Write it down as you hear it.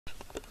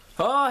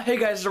Hey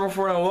guys, it's number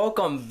 4 and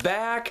welcome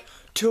back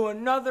to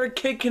another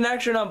Kid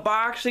Connection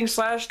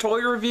unboxing /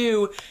 toy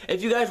review.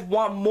 If you guys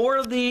want more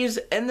of these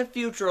in the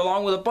future,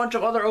 along with a bunch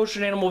of other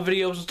ocean animal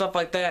videos and stuff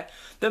like that,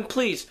 then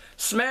please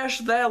smash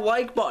that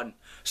like button.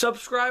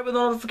 Subscribe with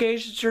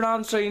notifications turned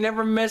on so you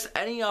never miss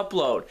any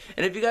upload.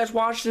 And if you guys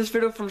watch this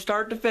video from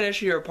start to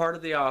finish, you're a part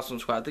of the awesome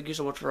squad. Thank you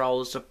so much for all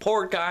the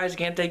support, guys.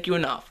 Can't thank you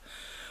enough.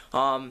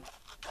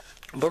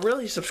 But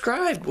really,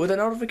 subscribe with a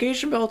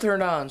notification bell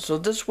turned on, so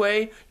this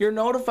way you're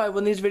notified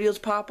when these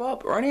videos pop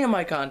up, or any of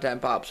my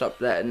content pops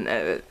up.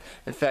 In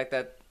fact,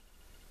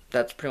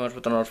 that's pretty much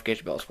what the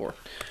notification bell is for.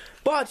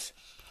 But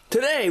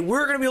today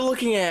we're going to be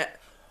looking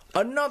at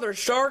another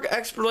Shark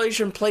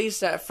Exploration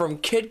playset from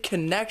Kid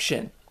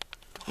Connection.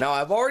 Now,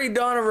 I've already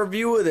done a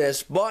review of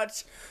this,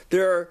 but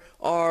there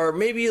are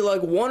maybe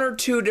like 1 or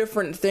 2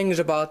 different things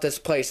about this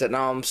playset.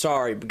 Now, I'm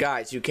sorry, but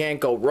guys, you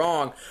can't go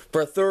wrong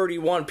for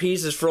 31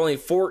 pieces for only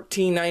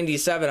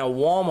 $14.97 at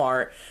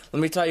Walmart.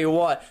 Let me tell you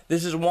what,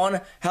 this is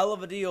one hell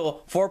of a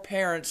deal for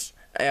parents,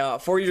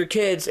 for your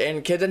kids,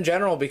 and kids in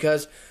general,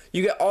 because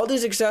you get all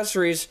these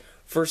accessories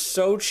for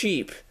so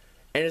cheap.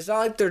 And it's not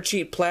like they're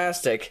cheap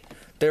plastic.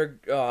 They're,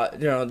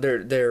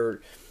 they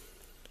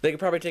could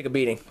probably take a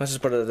beating. Let's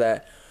just put it at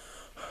that.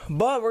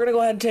 But we're going to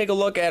go ahead and take a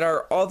look at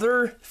our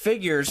other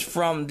figures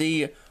from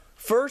the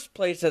first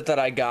playset that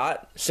I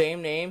got.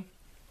 Same name,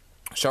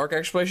 Shark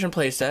Exploration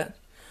playset.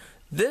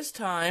 This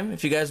time,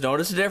 if you guys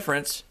notice a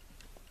difference,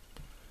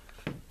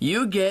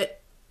 you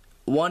get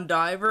one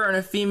diver and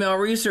a female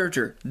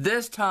researcher.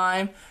 This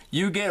time,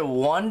 you get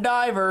one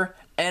diver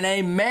and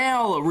a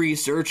male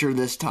researcher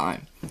this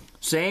time.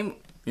 Same,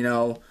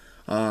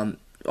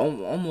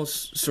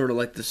 almost sort of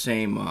like the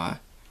same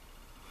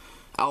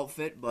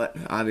outfit, but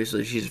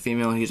obviously she's a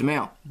female and he's a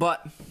male.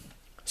 But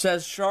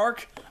says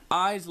shark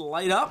eyes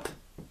light up,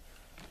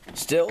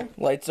 still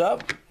lights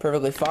up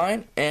perfectly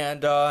fine.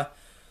 And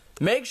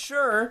make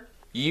sure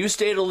you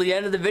stay till the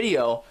end of the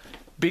video,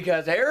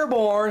 because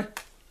Airborne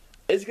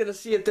is gonna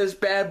see if this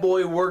bad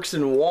boy works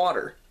in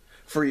water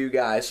for you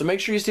guys. So make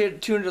sure you stay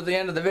tuned to the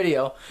end of the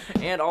video,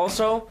 and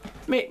also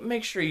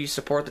make sure you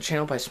support the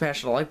channel by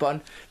smashing the like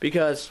button,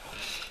 because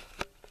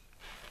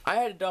I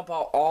had to dump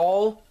out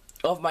all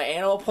of my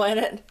Animal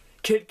Planet,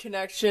 Kid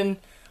Connection,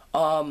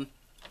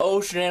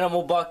 ocean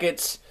animal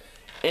buckets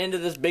into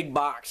this big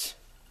box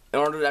in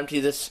order to empty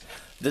this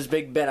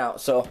big bin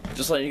out. So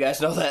just letting you guys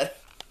know that.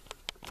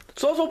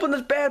 So let's open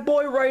this bad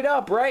boy right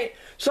up, right?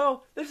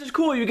 So this is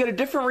cool. You get a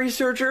different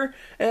researcher,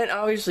 and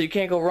obviously you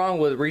can't go wrong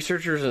with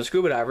researchers and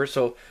scuba divers.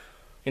 So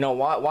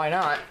why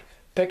not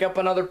pick up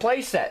another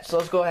play set? So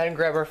let's go ahead and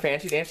grab our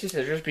fancy dancy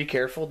scissors. Be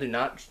careful. Do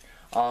not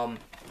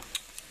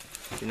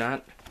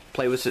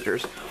play with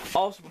scissors.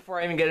 Also, before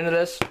I even get into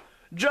this,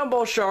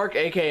 Jumbo Shark,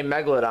 aka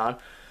Megalodon.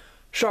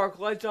 Shark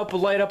lights up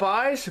with light up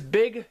eyes.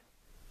 I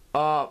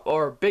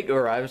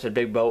haven't said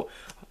big boat.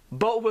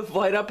 Boat with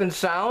light up and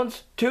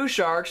sounds. 2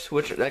 sharks,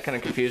 which that kind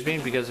of confused me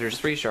because there's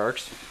 3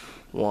 sharks.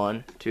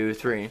 1, 2,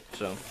 3.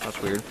 So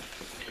that's weird.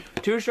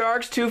 2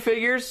 sharks, 2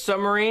 figures,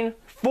 submarine,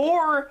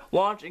 4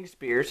 launching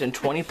spears, and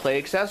 20 play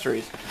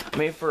accessories. I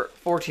mean, for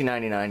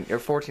 $14.99 or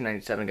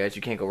 $14.97, guys,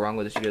 you can't go wrong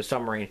with this. You get a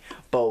submarine,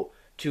 boat,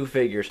 2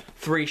 figures,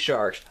 3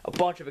 sharks, a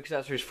bunch of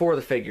accessories for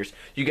the figures.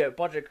 You get a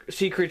bunch of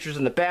sea creatures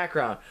in the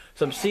background,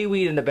 some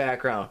seaweed in the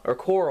background, or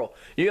coral.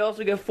 You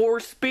also get 4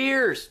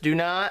 spears. Do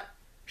not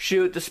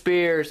shoot the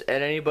spears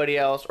at anybody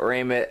else or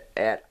aim it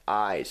at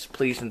eyes,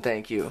 please and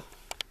thank you.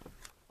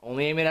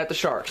 Only aim it at the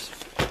sharks.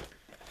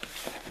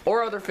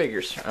 Or other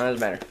figures, it doesn't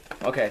matter.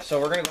 Okay, so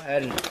we're going to go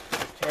ahead and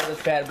tear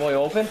this bad boy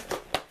open.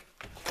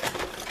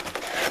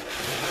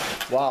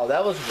 Wow,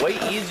 that was way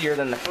easier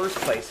than the first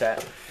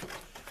playset.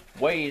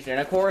 Way easier.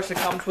 And of course it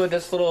comes with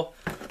this little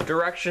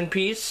direction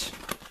piece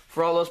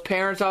for all those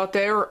parents out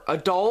there.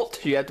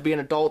 Adult, you have to be an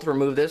adult to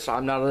remove this.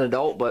 I'm not an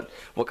adult, but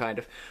what kind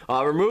of?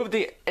 Remove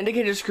the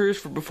indicated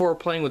screws before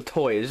playing with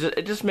toys.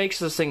 It just makes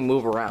this thing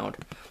move around.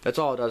 That's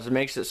all it does. It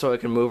makes it so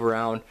it can move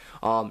around.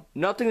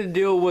 Nothing to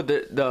do with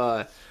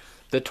the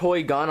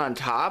toy gun on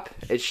top.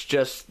 It's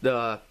just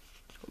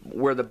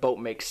where the boat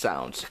makes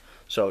sounds.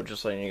 So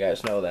just letting you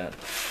guys know that.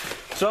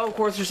 So of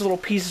course there's little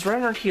pieces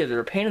right under here that are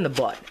a pain in the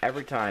butt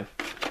every time.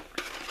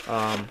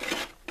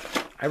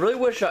 I really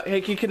wish, hey,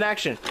 Kid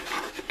Connection,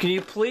 can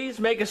you please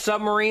make a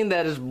submarine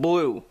that is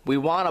blue? We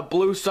want a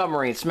blue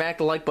submarine. Smack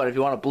the like button if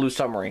you want a blue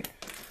submarine.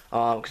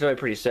 Because that'd be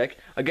pretty sick.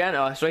 Again,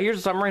 so here's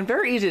a submarine.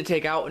 Very easy to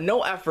take out.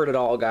 No effort at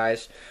all,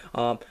 guys.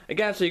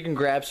 Again, so you can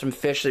grab some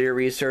fish that you're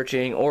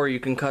researching, or you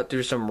can cut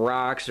through some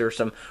rocks or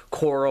some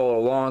coral or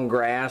long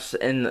grass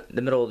in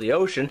the middle of the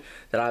ocean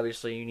that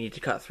obviously you need to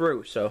cut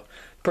through. So,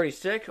 pretty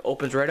sick.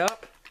 Opens right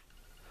up.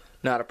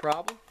 Not a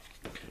problem.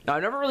 Now,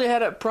 I've never really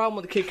had a problem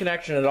with the Kid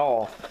Connection at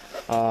all.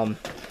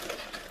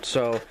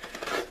 So,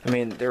 I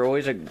mean, they're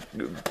always an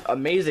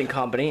amazing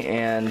company,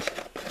 and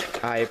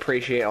I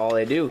appreciate all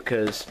they do,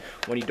 because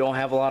when you don't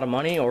have a lot of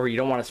money or you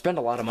don't want to spend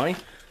a lot of money,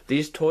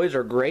 these toys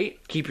are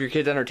great. Keep your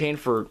kids entertained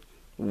for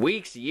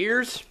weeks,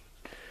 years,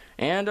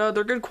 and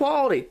they're good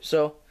quality.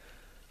 So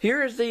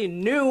here is the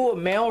new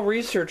male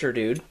researcher,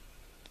 dude.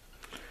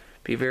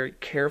 Be very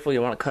careful.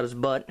 You want to cut his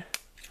butt.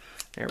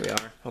 There we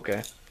are.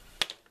 Okay.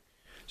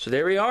 So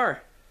there we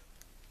are.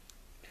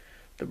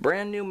 The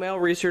brand new male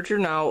researcher.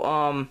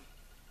 Now,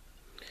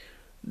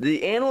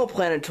 the Animal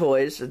Planet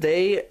toys,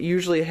 they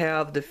usually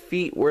have the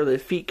feet where the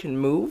feet can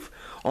move.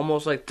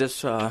 Almost like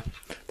this, the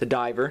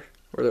diver,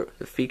 where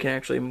the feet can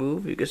actually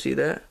move. You can see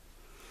that.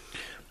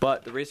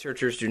 But the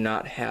researchers do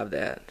not have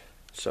that.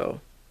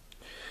 So,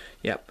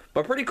 yep.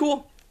 But pretty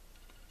cool.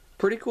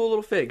 Pretty cool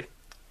little fig.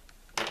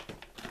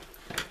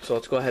 So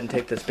let's go ahead and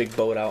take this big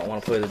boat out. I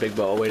want to play the big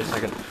boat. Oh, wait a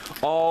second.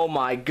 Oh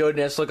my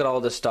goodness, look at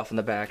all this stuff in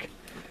the back.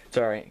 It's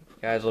alright,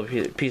 guys, a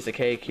little piece of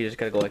cake. You just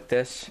gotta go like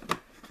this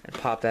and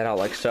pop that out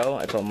like so.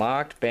 It's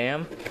unlocked.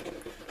 Bam.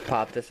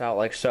 Pop this out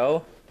like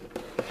so.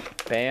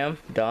 Bam.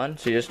 Done.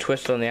 So you just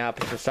twist it on the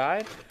opposite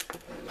side.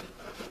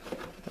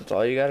 That's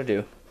all you gotta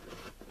do.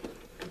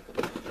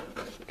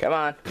 Come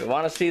on. We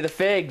want to see the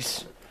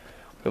figs.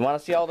 We want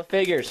to see all the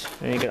figures.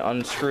 And you can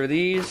unscrew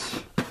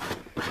these.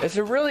 It's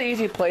a really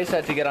easy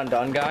playset to get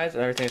undone, guys,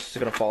 and everything's just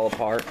gonna fall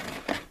apart.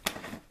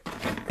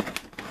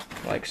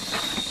 Like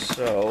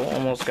so.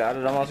 Almost got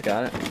it, almost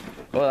got it.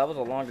 Well, that was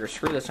a longer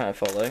screw this time, I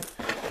felt like.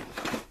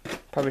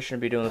 Probably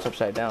shouldn't be doing this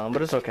upside down,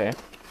 but it's okay.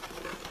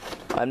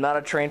 I'm not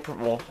a trained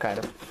well, kind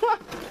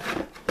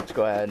of. Let's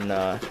go ahead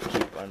and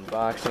keep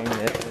unboxing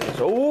this.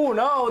 Oh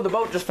no, the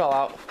boat just fell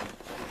out.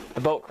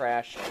 The boat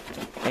crashed.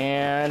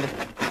 And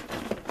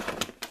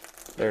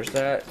there's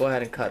that. Go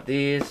ahead and cut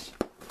these.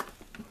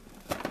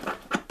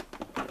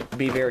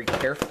 Be very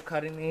careful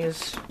cutting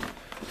these.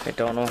 I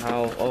don't know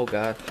how. Oh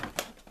god.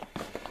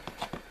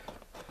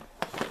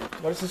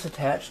 What is this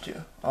attached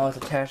to? Oh, it's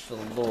attached to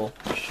the little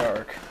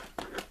shark.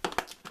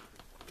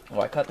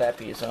 Oh, I cut that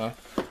piece, huh?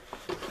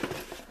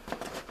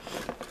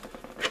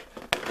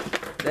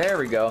 There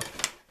we go.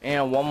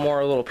 And one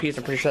more little piece.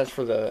 I'm pretty sure that's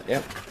for the.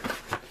 Yep.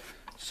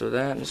 So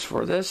that is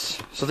for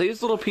this. So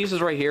these little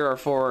pieces right here are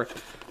for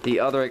the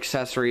other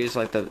accessories,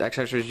 like the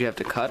accessories you have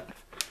to cut.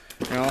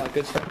 And all that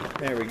good stuff.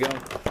 There we go.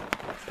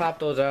 Pop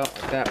those out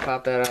like that,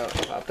 pop that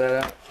out, pop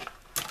that out.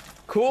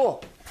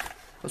 Cool.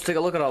 Let's take a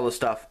look at all this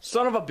stuff.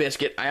 Son of a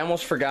biscuit, I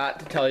almost forgot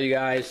to tell you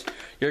guys,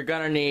 you're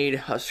gonna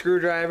need a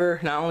screwdriver,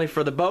 not only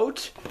for the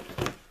boat,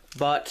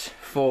 but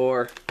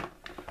for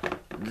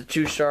the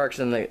two sharks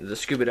and the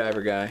scuba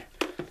diver guy.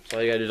 So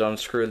all you gotta do is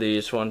unscrew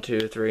these, 1,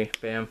 2, 3,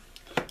 bam.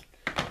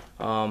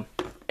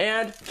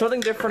 And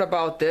something different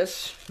about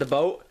this, the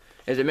boat,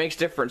 is it makes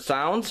different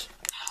sounds.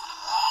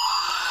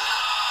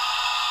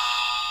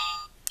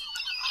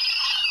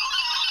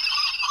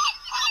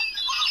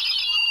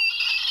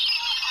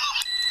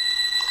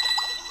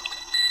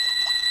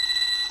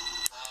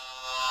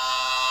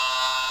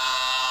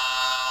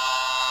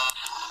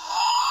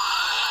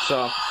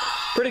 So,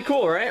 pretty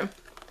cool, right?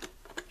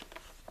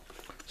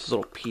 This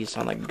little piece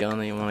on the gun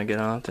that you want to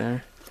get out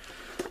there.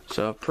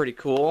 So, pretty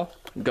cool.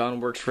 Gun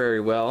works very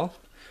well.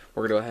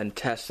 We're going to go ahead and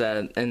test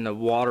that in the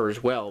water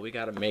as well. We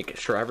got to make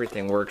sure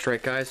everything works,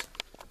 right, guys?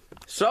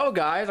 So,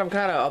 guys, I'm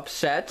kind of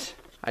upset.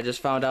 I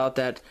just found out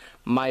that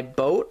my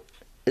boat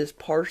is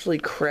partially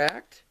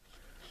cracked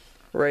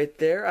right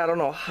there. I don't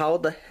know how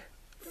the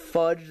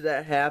fudge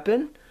that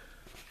happened,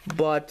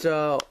 but,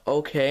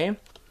 okay.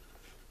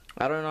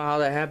 I don't know how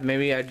that happened.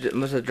 Maybe I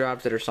must have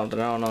dropped it or something.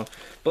 I don't know.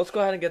 But let's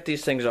go ahead and get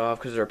these things off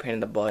because they're a pain in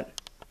the butt.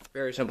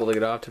 Very simple to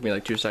get off. Took me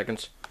like 2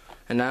 seconds.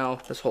 And now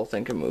this whole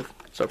thing can move.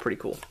 So pretty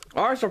cool.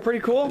 Alright, so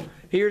pretty cool.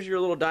 Here's your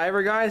little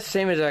diver, guys.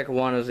 Same exact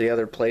one as the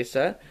other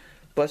playset.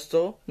 But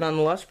still,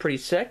 nonetheless, pretty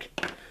sick.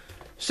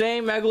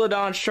 Same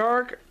Megalodon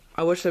shark.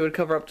 I wish they would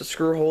cover up the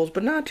screw holes,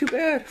 but not too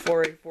bad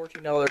for a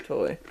 $14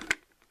 toy.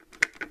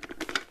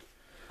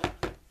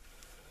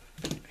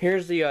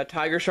 Here's the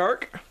tiger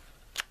shark.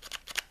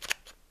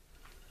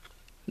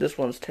 This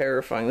one's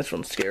terrifying. This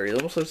one's scary. It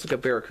almost looks like a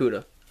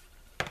barracuda.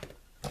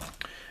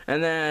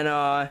 And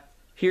then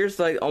here's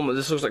like almost.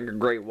 This looks like a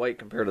great white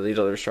compared to these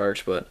other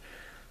sharks, but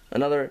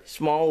another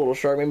small little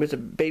shark. Maybe it's a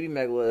baby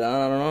megalodon.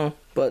 I don't know,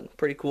 but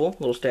pretty cool.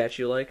 Little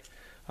statue like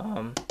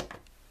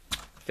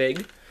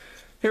fig.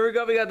 Here we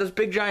go. We got this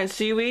big giant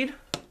seaweed,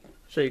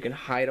 so you can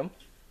hide them.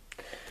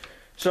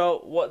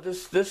 So what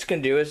this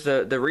can do is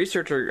the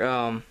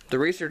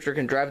researcher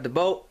can drive the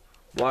boat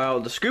while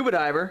the scuba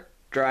diver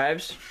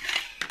drives.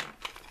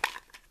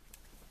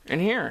 In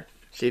here,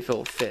 see if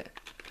it'll fit.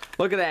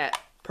 Look at that,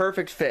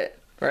 perfect fit,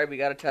 right? We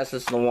got to test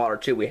this in the water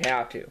too. We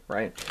have to,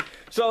 right?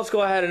 So let's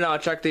go ahead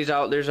and check these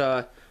out. There's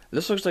a.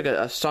 This looks like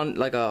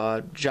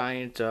a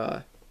giant.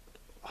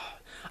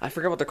 I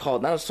forgot what they're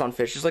called. Not a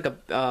sunfish. It's like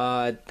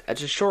a.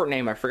 It's a short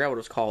name. I forgot what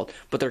it's called.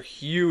 But they're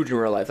huge in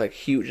real life, like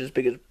huge, as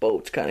big as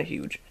boats, kind of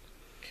huge.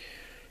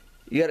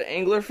 You got an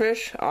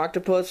anglerfish,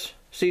 octopus,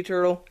 sea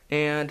turtle,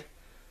 and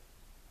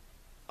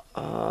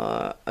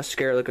a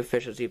scare looking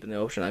fish that's deep in the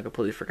ocean. I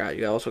completely forgot.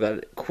 You also got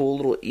a cool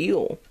little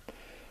eel.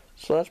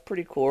 So that's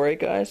pretty cool, right,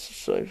 guys?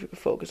 So if you can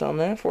focus on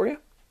that for you.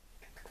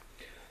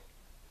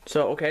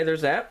 So, okay,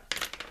 there's that.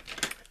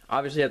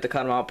 Obviously, you have to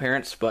cut them out,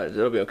 parents, but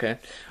it'll be okay.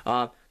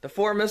 The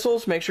 4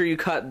 missiles, make sure you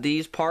cut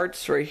these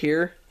parts right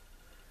here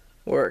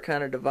where it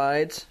kind of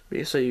divides,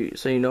 so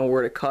you know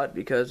where to cut,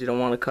 because you don't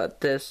want to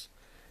cut this.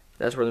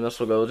 That's where the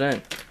missile goes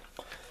in.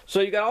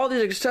 So you got all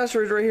these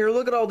accessories right here.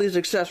 Look at all these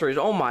accessories.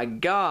 Oh my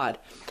god.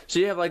 So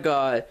you have like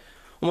a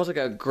almost like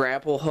a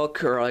grapple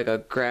hook, or like a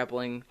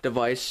grappling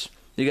device.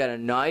 You got a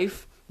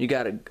knife. You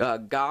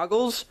got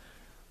goggles.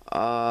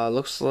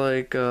 Looks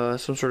like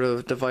some sort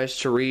of device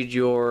to read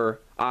your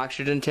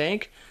oxygen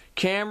tank.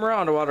 Camera,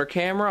 underwater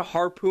camera.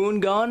 Harpoon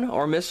gun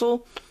or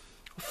missile.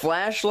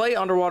 Flashlight,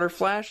 underwater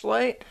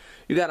flashlight.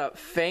 You got a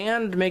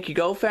fan to make you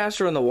go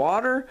faster in the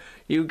water.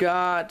 You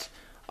got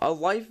a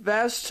life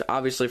vest,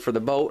 obviously for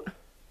the boat.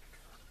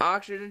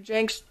 Oxygen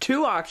tanks,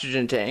 2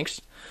 oxygen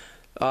tanks.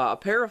 A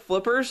pair of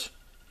flippers,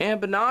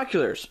 and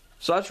binoculars.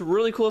 So that's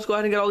really cool. Let's go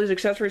ahead and get all these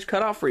accessories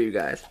cut out for you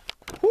guys.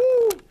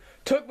 Woo!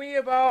 Took me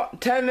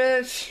about 10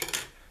 minutes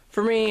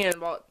for me, and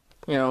about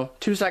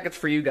 2 seconds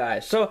for you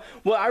guys. So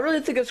what I really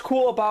think is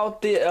cool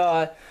about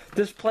the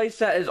this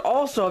playset is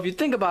also, if you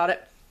think about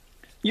it,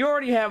 you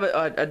already have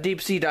a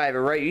deep sea diver,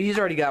 right? He's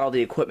already got all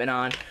the equipment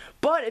on.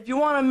 But if you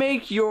want to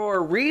make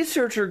your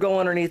researcher go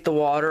underneath the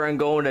water and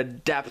go into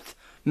depth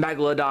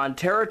megalodon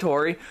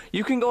territory,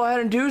 you can go ahead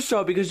and do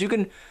so, because you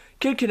can,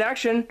 Kid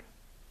Connection,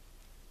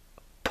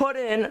 put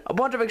in a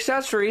bunch of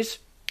accessories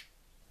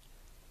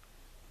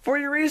for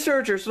your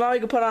researcher. So now you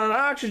can put on an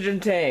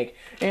oxygen tank,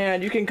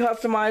 and you can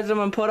customize them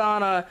and put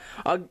on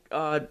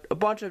a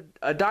bunch of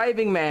a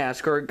diving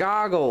mask or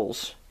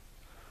goggles.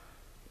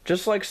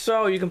 Just like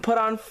so. You can put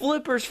on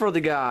flippers for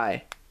the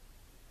guy.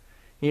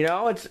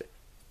 It's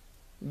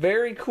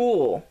very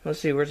cool. Let's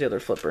see, where's the other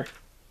flipper?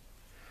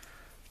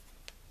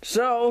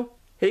 So,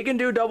 he can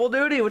do double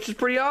duty, which is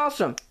pretty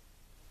awesome.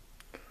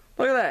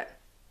 Look at that.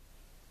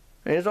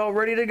 And it's all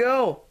ready to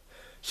go.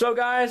 So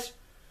guys,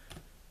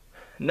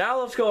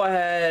 now let's go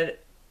ahead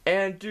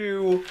and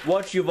do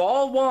what you've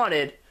all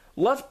wanted.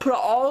 Let's put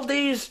all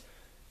these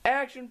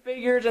action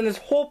figures and this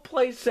whole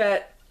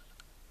playset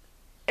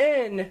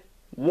in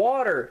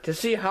water to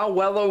see how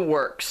well it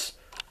works.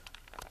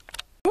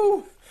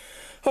 Woo.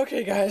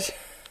 Okay guys,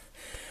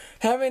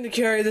 having to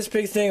carry this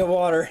big thing of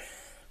water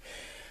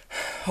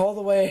all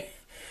the way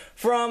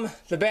from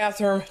the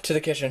bathroom to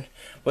the kitchen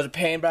was a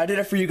pain, but I did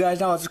it for you guys.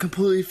 Now it's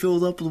completely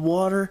filled up with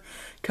water,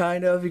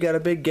 kind of. You got a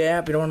big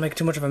gap. You don't want to make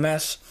too much of a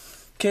mess.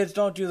 Kids,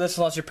 don't do this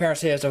unless your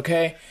parents say it's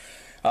okay.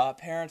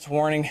 Parents,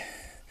 warning.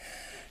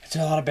 It's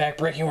a lot of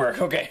back-breaking work.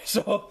 Okay,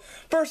 so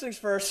first things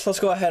first, let's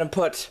go ahead and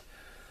put...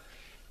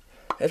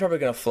 It's probably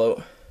going to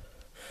float.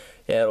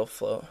 Yeah, it'll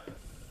float.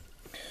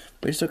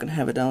 But you still can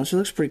have it down. So it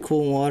looks pretty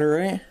cool in water,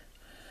 right?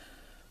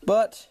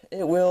 But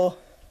it will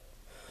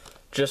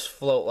just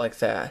float like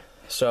that.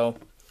 So,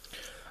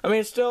 I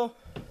mean, still,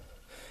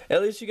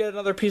 at least you get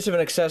another piece of an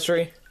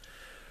accessory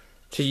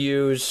to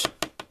use,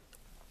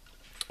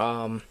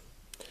 not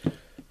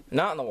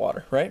in the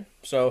water, right?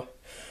 So,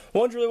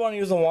 ones really want to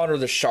use the water,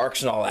 the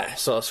sharks and all that.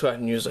 So let's go ahead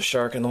and use the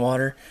shark in the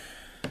water.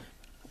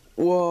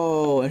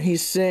 Whoa, and he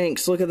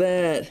sinks. Look at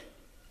that.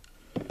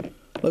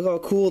 Look how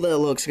cool that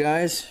looks,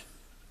 guys.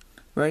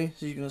 Ready?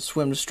 So you're going to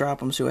swim, just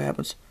drop him, see what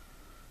happens.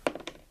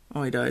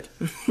 Oh, he died.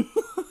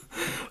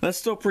 That's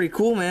still pretty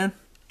cool, man.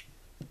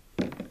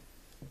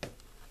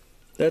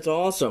 That's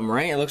awesome,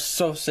 right? It looks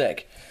so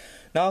sick.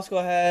 Now let's go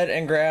ahead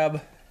and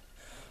grab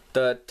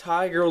the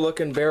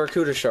tiger-looking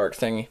barracuda shark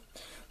thingy.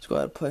 Let's go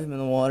ahead and put him in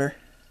the water.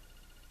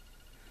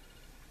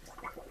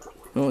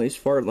 Oh, he's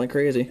farting like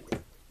crazy.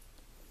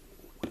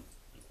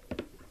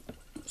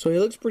 So he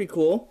looks pretty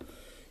cool.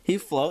 He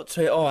floats.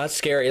 Oh, that's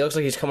scary. It looks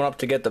like he's coming up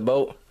to get the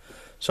boat.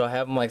 So I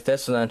have him like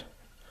this, and then...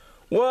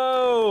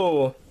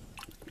 Whoa!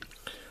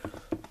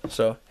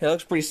 So, he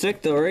looks pretty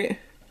sick though, right?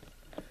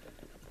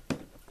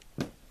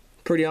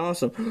 Pretty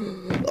awesome.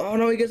 Oh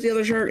no, he gets the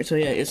other shark. So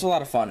yeah, it's a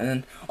lot of fun. And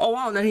then, oh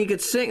wow, and then he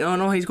gets sick. Oh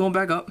no, he's going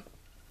back up.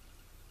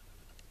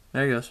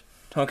 There he goes.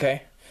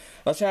 Okay.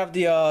 Let's have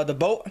the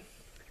boat.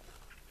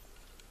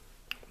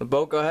 The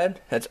boat, go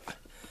ahead.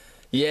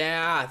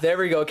 Yeah, there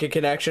we go, Kid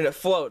Connection. It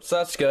floats,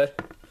 that's good.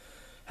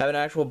 Have an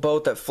actual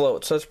boat that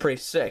floats, that's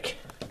pretty sick.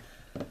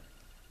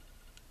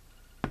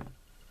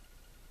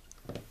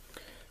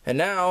 And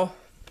now,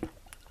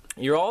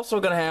 you're also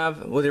going to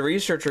have, with your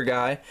researcher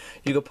guy,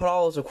 you can put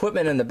all this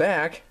equipment in the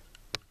back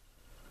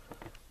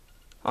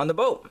on the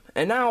boat.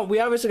 And now, we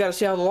obviously got to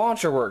see how the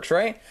launcher works,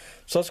 right?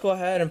 So let's go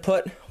ahead and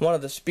put one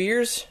of the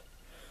spears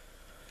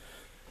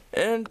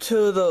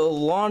into the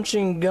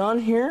launching gun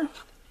here.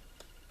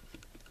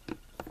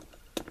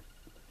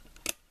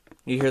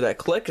 You hear that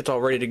click, it's all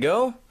ready to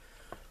go.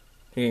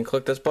 You can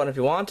click this button if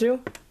you want to.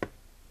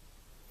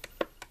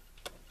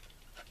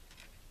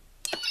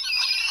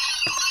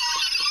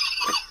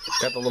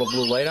 Got the little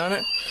blue light on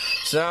it.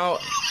 So now,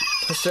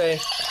 let's say,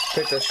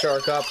 pick the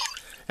shark up,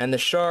 and the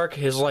shark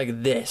is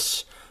like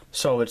this.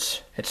 So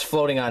it's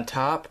floating on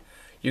top.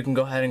 You can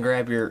go ahead and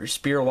grab your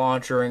spear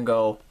launcher and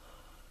go.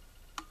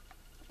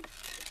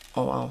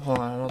 Oh wow, hold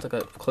on, I don't think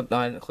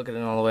I didn't click it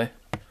in all the way.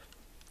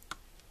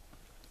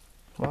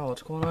 Wow,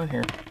 what's going on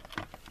here?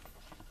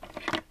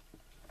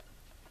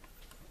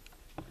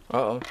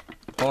 Uh-oh.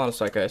 Hold on a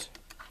sec, guys.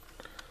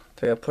 I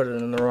think I put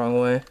it in the wrong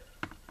way.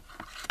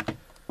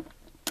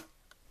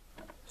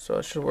 so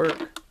it should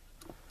work.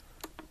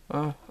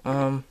 Oh,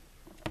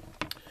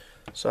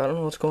 so I don't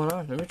know what's going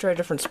on. Let me try a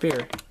different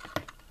spear.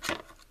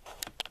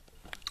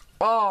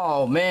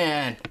 Oh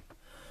man,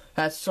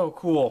 that's so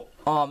cool.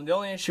 The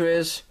only issue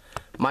is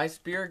my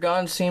spear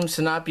gun seems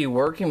to not be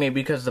working,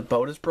 maybe because the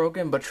boat is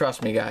broken, but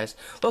trust me guys.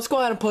 Let's go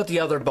ahead and put the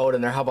other boat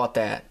in there. How about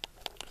that?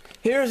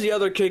 Here's the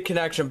other Kid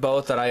Connection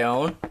boat that I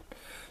own.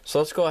 So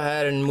let's go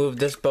ahead and move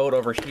this boat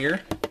over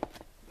here.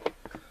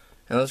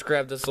 And let's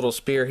grab this little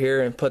spear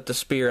here and put the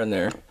spear in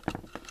there.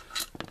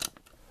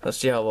 Let's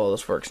see how well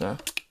this works now.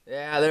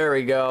 Yeah, there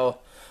we go.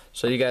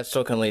 So you guys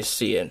still can at least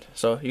see it.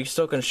 So you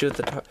still can shoot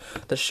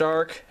the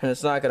shark, and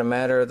it's not gonna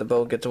matter if the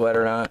boat gets wet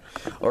or not,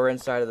 or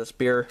inside of the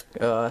spear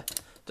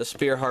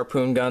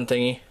harpoon gun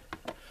thingy.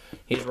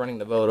 He's running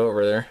the boat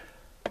over there.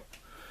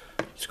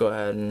 Let's go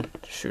ahead and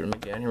shoot him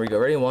again. Here we go.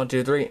 Ready? 1,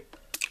 2, 3.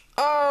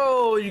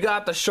 Oh, you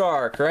got the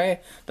shark,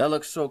 right? That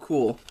looks so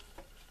cool.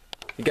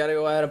 You gotta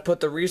go ahead and put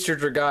the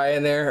researcher guy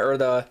in there, or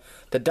the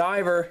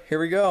diver. Here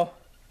we go.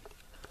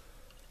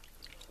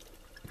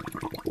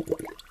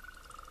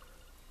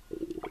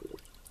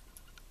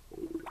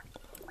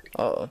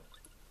 Uh-oh.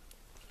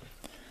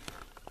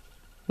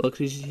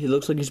 He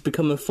looks like he's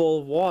becoming full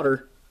of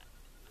water.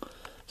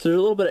 So there's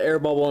a little bit of air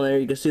bubble in there.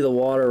 You can see the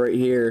water right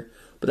here.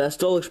 But that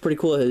still looks pretty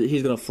cool.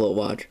 He's going to float,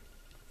 watch.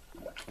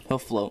 He'll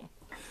float.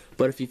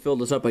 But if you fill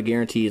this up, I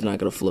guarantee he's not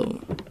going to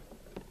float.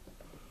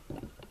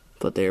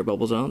 Put the air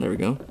bubbles on. There we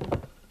go.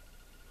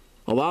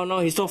 Oh, wow, no,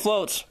 he still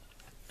floats.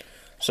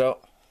 So,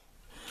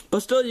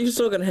 but still, you're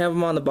still going to have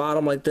him on the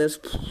bottom like this.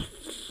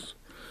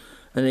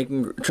 And you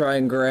can try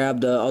and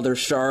grab the other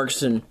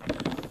sharks and...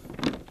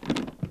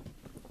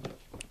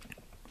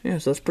 Yeah,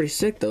 so that's pretty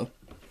sick, though.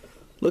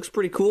 Looks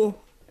pretty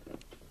cool.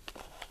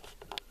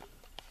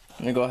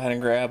 I'm gonna go ahead and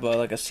grab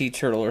like a sea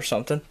turtle or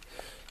something.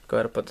 Go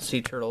ahead and put the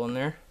sea turtle in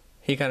there.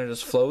 He kind of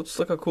just floats.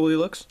 Look how cool he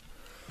looks.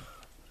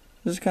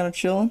 Just kind of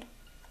chilling,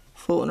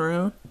 floating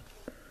around.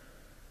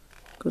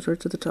 Goes right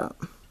to the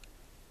top.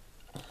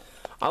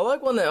 I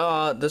like when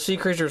the sea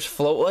creatures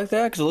float like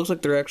that because it looks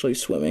like they're actually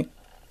swimming.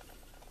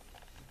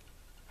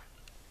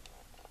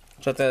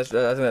 So I think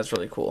that's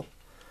really cool.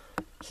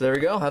 So there we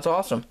go. That's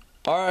awesome.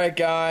 All right,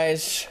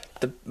 guys.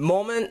 The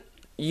moment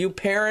you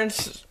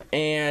parents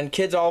and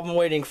kids all been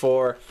waiting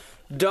for.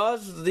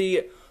 Does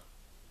the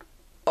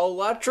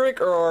electric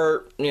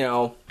or, you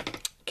know,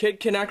 Kid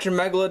Connection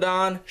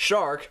Megalodon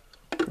shark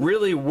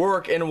really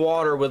work in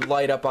water with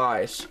light up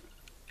eyes?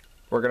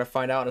 We're gonna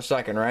find out in a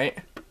second, right?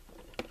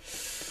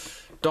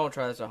 Don't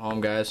try this at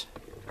home, guys.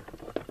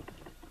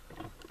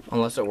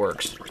 Unless it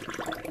works.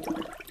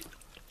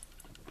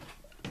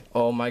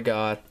 Oh my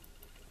god.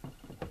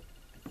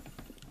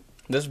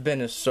 This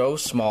bin is so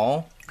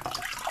small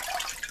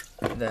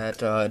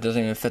that it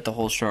doesn't even fit the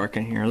whole shark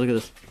in here. Look at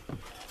this.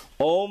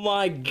 Oh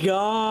my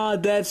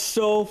god, that's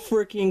so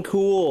freaking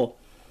cool.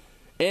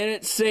 And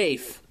it's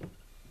safe.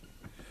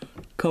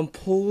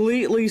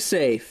 Completely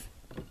safe.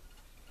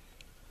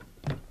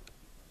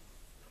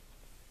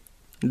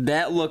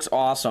 That looks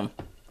awesome.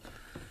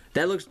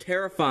 That looks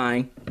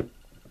terrifying.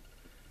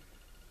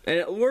 And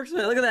it works,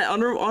 look at that,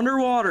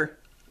 underwater.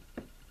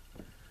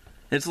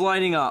 It's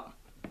lighting up.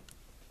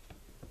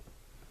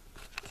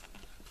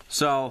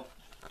 So,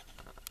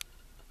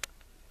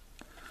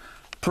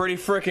 pretty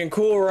freaking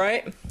cool,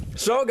 right?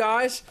 So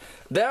guys,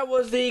 that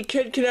was the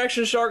Kid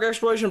Connection Shark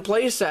Exploration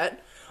playset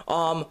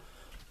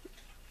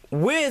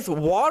with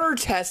water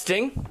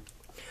testing.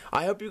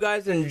 I hope you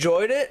guys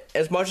enjoyed it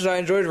as much as I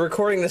enjoyed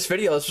recording this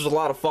video. This was a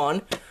lot of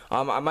fun.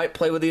 I might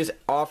play with these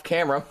off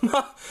camera.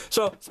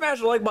 So smash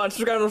the like button,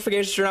 subscribe,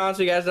 notifications turn on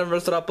so you guys never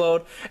miss an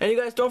upload. And you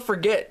guys don't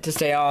forget to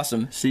stay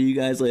awesome. See you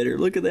guys later.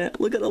 Look at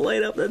that. Look at the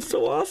light up. That's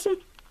so awesome.